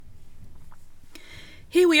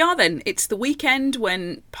Here we are then. It's the weekend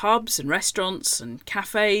when pubs and restaurants and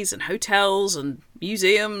cafes and hotels and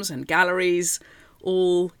museums and galleries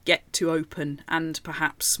all get to open. And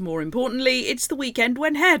perhaps more importantly, it's the weekend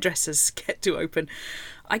when hairdressers get to open.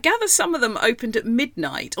 I gather some of them opened at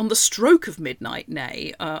midnight, on the stroke of midnight,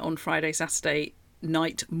 on Friday, Saturday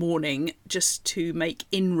night morning, just to make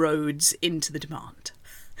inroads into the demand.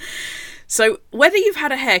 So whether you've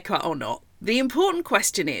had a haircut or not, the important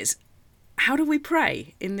question is, how do we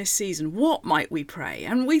pray in this season? What might we pray?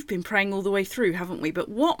 And we've been praying all the way through, haven't we? But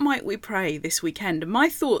what might we pray this weekend? And my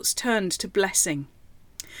thoughts turned to blessing.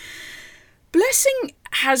 Blessing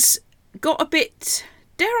has got a bit,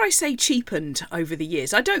 dare I say, cheapened over the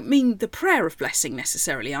years. I don't mean the prayer of blessing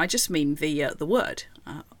necessarily. I just mean the word.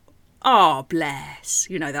 Bless.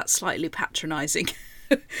 You know, that slightly patronising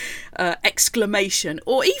exclamation.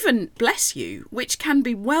 Or even bless you, which can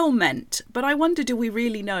be well meant. But I wonder, do we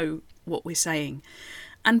really know what we're saying?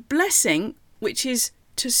 And blessing, which is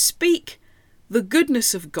to speak the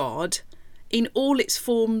goodness of God in all its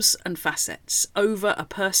forms and facets over a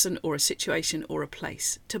person or a situation or a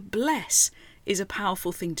place. To bless is a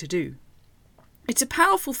powerful thing to do. It's a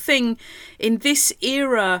powerful thing in this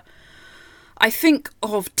era, I think,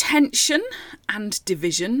 of tension and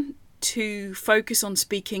division, to focus on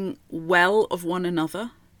speaking well of one another,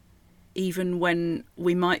 even when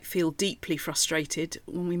we might feel deeply frustrated,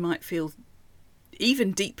 when we might feel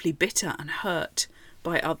even deeply bitter and hurt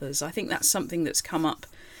by others. I think that's something that's come up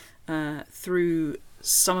through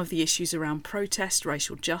some of the issues around protest,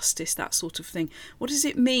 racial justice, that sort of thing. What does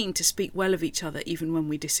it mean to speak well of each other even when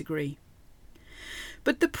we disagree?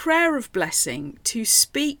 But the prayer of blessing, to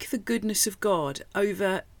speak the goodness of God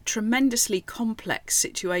over tremendously complex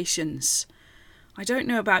situations. I don't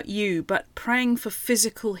know about you, but praying for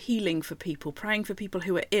physical healing for people, praying for people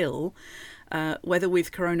who are ill, whether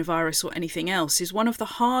with coronavirus or anything else, is one of the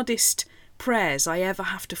hardest prayers I ever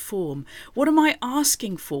have to form. What am I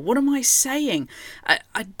asking for? What am I saying?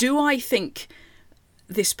 Do I think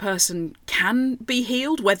this person can be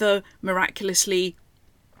healed, whether miraculously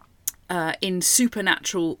in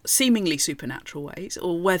seemingly supernatural ways,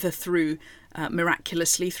 or whether through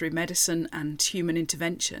miraculously through medicine and human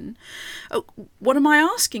intervention? What am I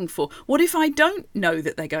asking for? What if I don't know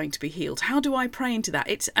that they're going to be healed? How do I pray into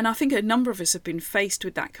that? And I think a number of us have been faced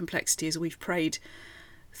with that complexity as we've prayed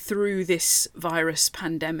through this virus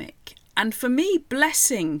pandemic. And for me,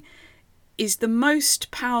 blessing is the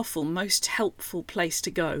most powerful, most helpful place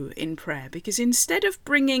to go in prayer, because instead of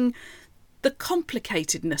bringing the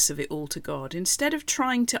complicatedness of it all to God, instead of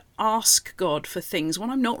trying to ask God for things when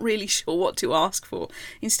I'm not really sure what to ask for,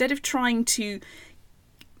 instead of trying to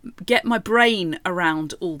get my brain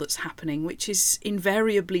around all that's happening, which is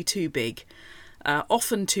invariably too big,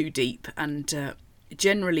 often too deep, and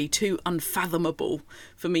generally too unfathomable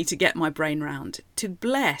for me to get my brain round. To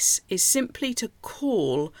bless is simply to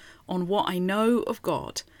call on what I know of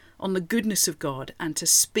God, on the goodness of God, and to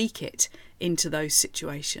speak it into those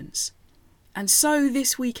situations. And so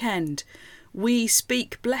this weekend, we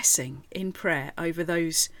speak blessing in prayer over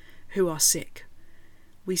those who are sick.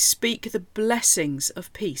 We speak the blessings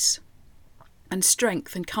of peace and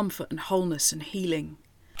strength and comfort and wholeness and healing.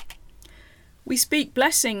 We speak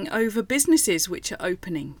blessing over businesses which are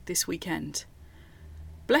opening this weekend.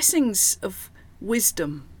 Blessings of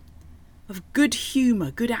wisdom, of good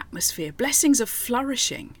humour, good atmosphere, blessings of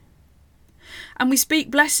flourishing. And we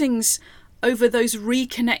speak blessings over those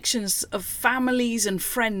reconnections of families and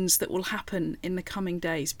friends that will happen in the coming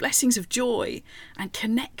days. Blessings of joy and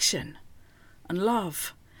connection and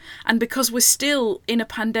love. And because we're still in a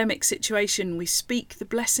pandemic situation, we speak the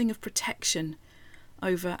blessing of protection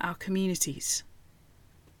over our communities,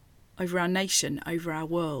 over our nation, over our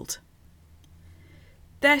world.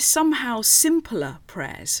 They're somehow simpler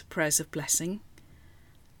prayers of blessing,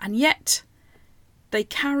 and yet they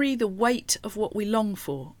carry the weight of what we long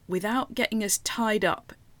for without getting us tied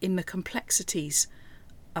up in the complexities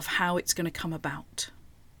of how it's going to come about.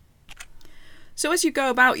 So as you go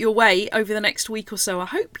about your way over the next week or so, I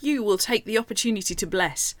hope you will take the opportunity to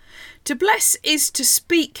bless. To bless is to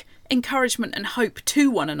speak encouragement and hope to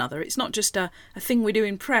one another. It's not just a thing we do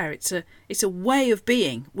in prayer. It's a way of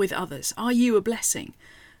being with others. Are you a blessing?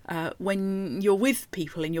 When you're with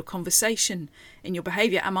people, in your conversation, in your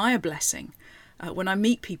behaviour, am I a blessing? When I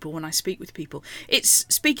meet people, when I speak with people. It's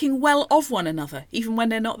speaking well of one another, even when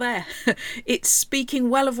they're not there. It's speaking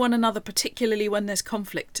well of one another, particularly when there's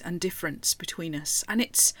conflict and difference between us. And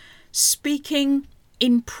it's speaking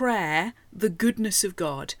in prayer the goodness of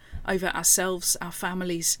God over ourselves, our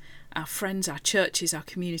families, our friends, our churches, our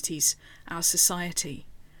communities, our society.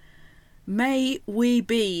 May we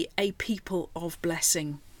be a people of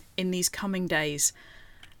blessing in these coming days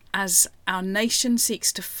as our nation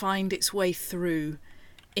seeks to find its way through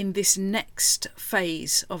in this next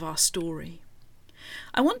phase of our story.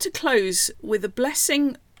 I want to close with a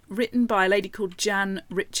blessing written by a lady called Jan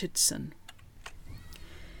Richardson.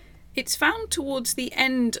 It's found towards the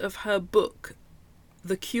end of her book,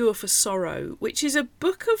 The Cure for Sorrow, which is a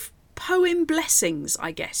book of poem blessings,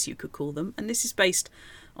 I guess you could call them. And this is based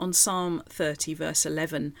on Psalm 30, verse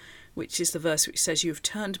 11, which is the verse which says, "You have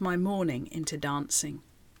turned my mourning into dancing."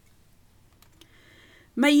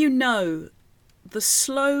 May you know the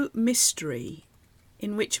slow mystery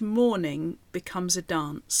in which mourning becomes a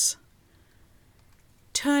dance,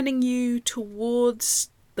 turning you towards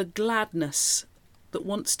the gladness that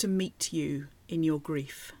wants to meet you in your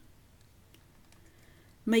grief.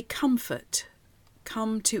 May comfort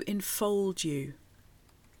come to enfold you,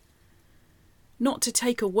 not to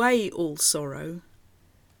take away all sorrow,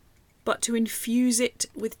 but to infuse it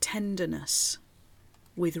with tenderness,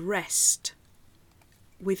 with rest,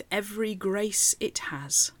 with every grace it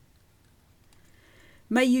has.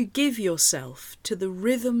 May you give yourself to the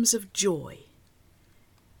rhythms of joy,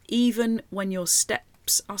 even when your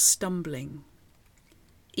steps are stumbling,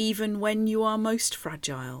 even when you are most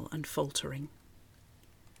fragile and faltering.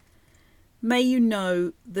 May you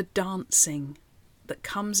know the dancing that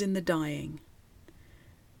comes in the dying,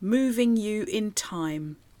 moving you in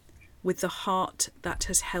time with the heart that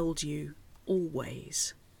has held you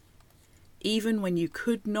always, even when you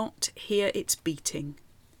could not hear its beating,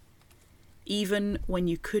 even when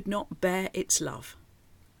you could not bear its love.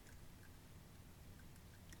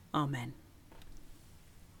 Amen.